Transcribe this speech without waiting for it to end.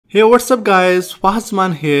Hey, what's up guys,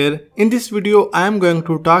 Zaman here. In this video I am going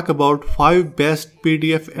to talk about 5 best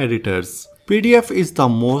PDF editors. PDF is the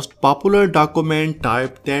most popular document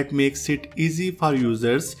type that makes it easy for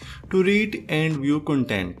users to read and view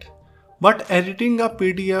content. But editing a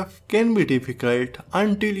PDF can be difficult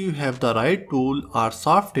until you have the right tool or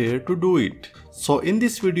software to do it. So in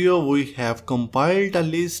this video we have compiled a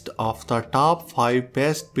list of the top 5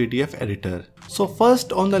 best PDF editor. So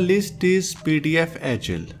first on the list is PDF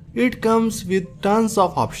Agile. It comes with tons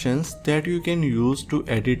of options that you can use to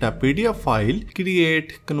edit a PDF file,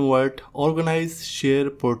 create, convert, organize, share,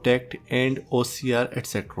 protect, and OCR,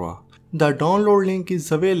 etc. The download link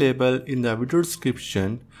is available in the video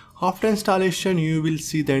description. After installation, you will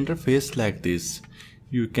see the interface like this.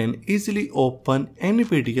 You can easily open any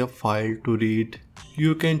PDF file to read.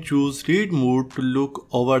 You can choose read mode to look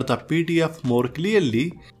over the PDF more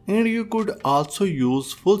clearly, and you could also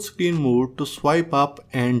use full screen mode to swipe up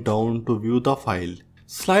and down to view the file.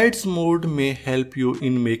 Slides mode may help you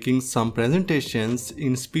in making some presentations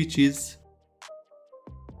in speeches.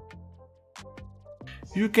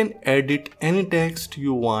 You can edit any text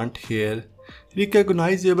you want here.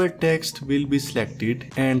 Recognizable text will be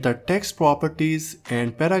selected and the text properties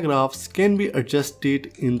and paragraphs can be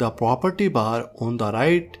adjusted in the property bar on the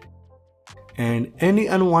right, and any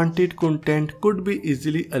unwanted content could be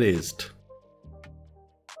easily erased.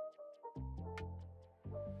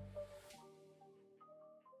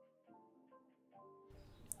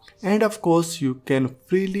 And of course, you can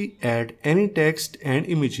freely add any text and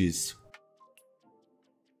images.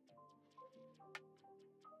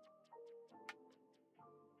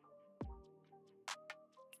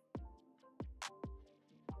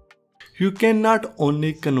 You can not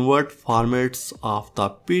only convert formats of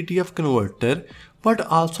the PDF converter, but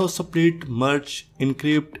also split, merge,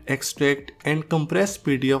 encrypt, extract, and compress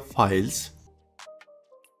PDF files.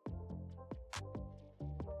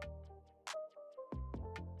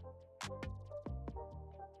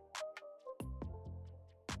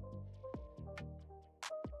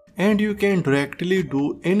 And you can directly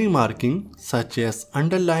do any marking such as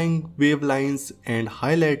underlining, wave lines, and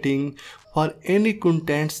highlighting for any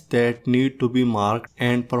contents that need to be marked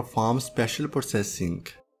and perform special processing.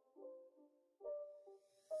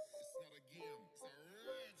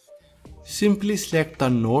 Simply select the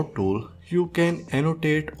Note tool. You can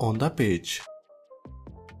annotate on the page.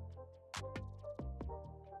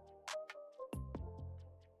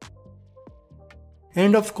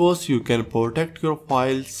 And of course, you can protect your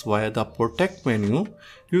files via the Protect menu.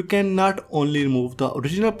 You can not only remove the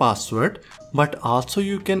original password, but also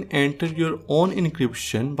you can enter your own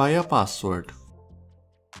encryption via password.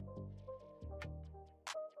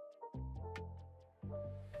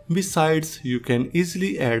 Besides, you can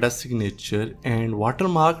easily add a signature and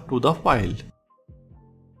watermark to the file.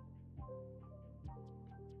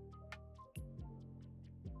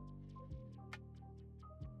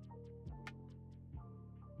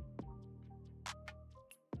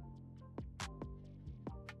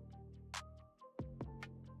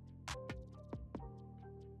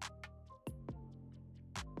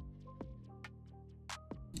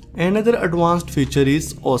 Another advanced feature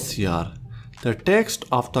is OCR. The text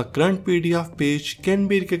of the current PDF page can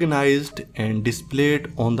be recognized and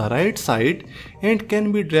displayed on the right side and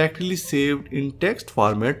can be directly saved in text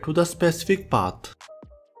format to the specific path.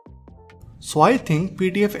 So I think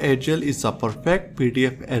PDF Agile is a perfect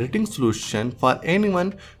PDF editing solution for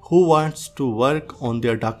anyone who wants to work on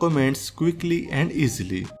their documents quickly and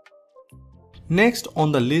easily. Next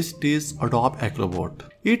on the list is Adobe Acrobat.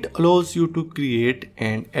 It allows you to create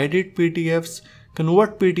and edit PDFs,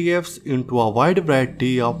 convert PDFs into a wide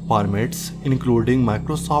variety of formats including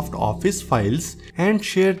Microsoft Office files, and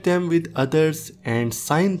share them with others and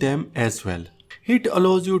sign them as well. It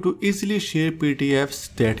allows you to easily share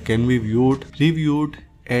PDFs that can be viewed, reviewed,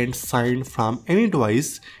 and signed from any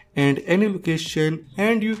device and any location,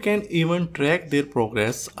 and you can even track their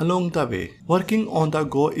progress along the way. Working on the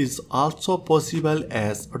go is also possible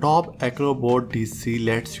as Adobe Acrobat DC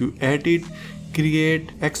lets you edit,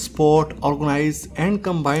 create, export, organize, and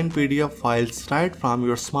combine PDF files right from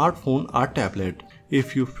your smartphone or tablet.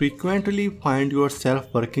 If you frequently find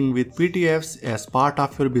yourself working with PDFs as part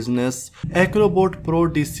of your business, Acrobat Pro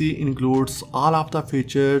DC includes all of the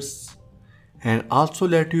features and also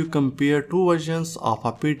let you compare two versions of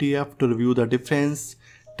a PDF to review the difference,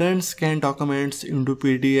 turn scanned documents into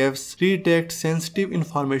PDFs, redact sensitive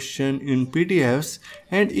information in PDFs,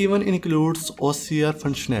 and even includes OCR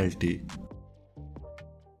functionality.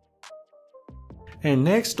 And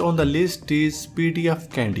next on the list is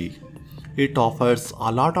PDFelement. It offers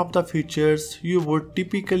a lot of the features you would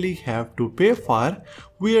typically have to pay for.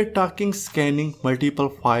 We are talking scanning multiple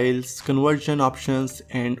files, conversion options,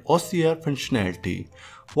 and OCR functionality.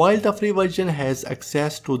 While the free version has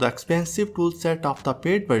access to the expensive toolset of the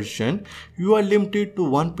paid version, you are limited to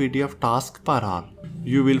one PDF task per hour.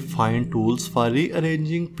 You will find tools for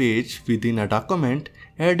rearranging page within a document,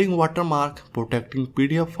 adding watermark, protecting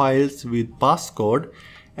PDF files with passcode,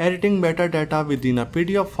 editing metadata within a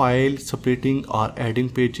PDF file, separating or adding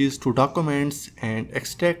pages to documents, and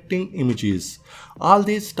extracting images. All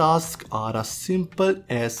these tasks are as simple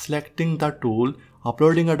as selecting the tool,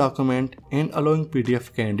 uploading a document, and allowing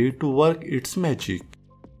PDF Candy to work its magic.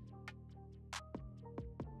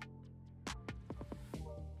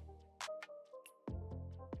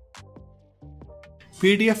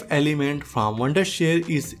 PDFelement from Wondershare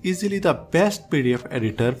is easily the best PDF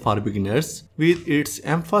editor for beginners, with its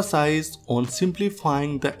emphasis on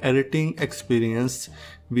simplifying the editing experience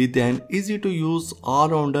with an easy-to-use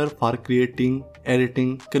all-rounder for creating,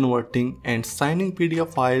 editing, converting, and signing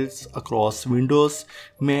PDF files across Windows,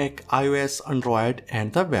 Mac, iOS, Android,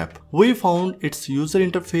 and the web. We found its user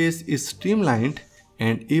interface is streamlined,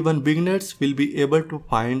 and even beginners will be able to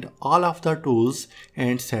find all of the tools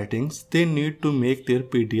and settings they need to make their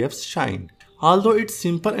PDFs shine. Although it's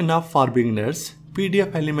simple enough for beginners,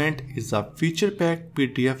 PDFelement is a feature-packed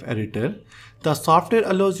PDF editor. The software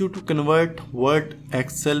allows you to convert Word,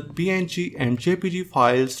 Excel, PNG, and JPG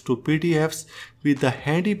files to PDFs with the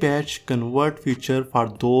handy batch convert feature for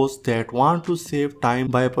those that want to save time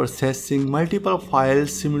by processing multiple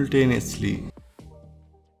files simultaneously.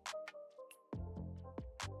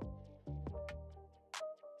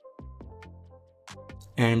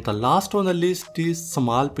 And the last on the list is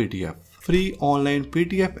Smallpdf. Free online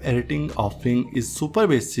PDF editing offering is super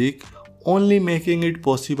basic, only making it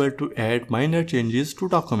possible to add minor changes to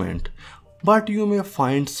document. But you may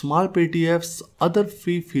find Smallpdf's other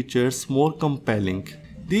free features more compelling.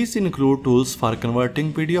 These include tools for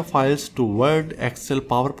converting PDF files to Word, Excel,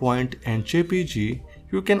 PowerPoint, and JPG.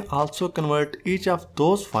 You can also convert each of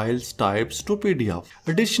those files types to PDF.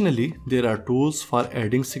 Additionally, there are tools for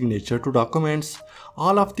adding signature to documents.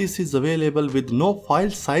 All of this is available with no file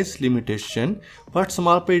size limitation, but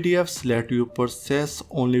Smallpdfs let you process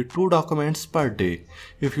only 2 documents per day.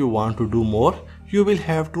 If you want to do more, you will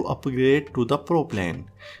have to upgrade to the Pro Plan,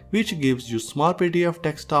 which gives you Smallpdf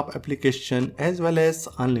desktop application as well as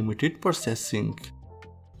unlimited processing.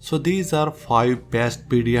 So these are 5 best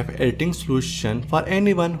PDF editing solutions for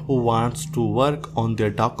anyone who wants to work on their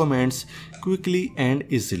documents quickly and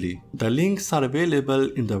easily. The links are available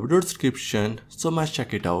in the video description, so must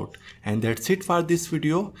check it out. And that's it for this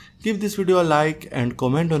video. Give this video a like and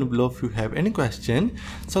comment down below if you have any question.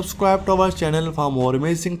 Subscribe to our channel for more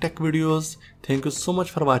amazing tech videos. Thank you so much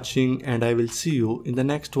for watching, and I will see you in the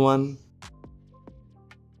next one.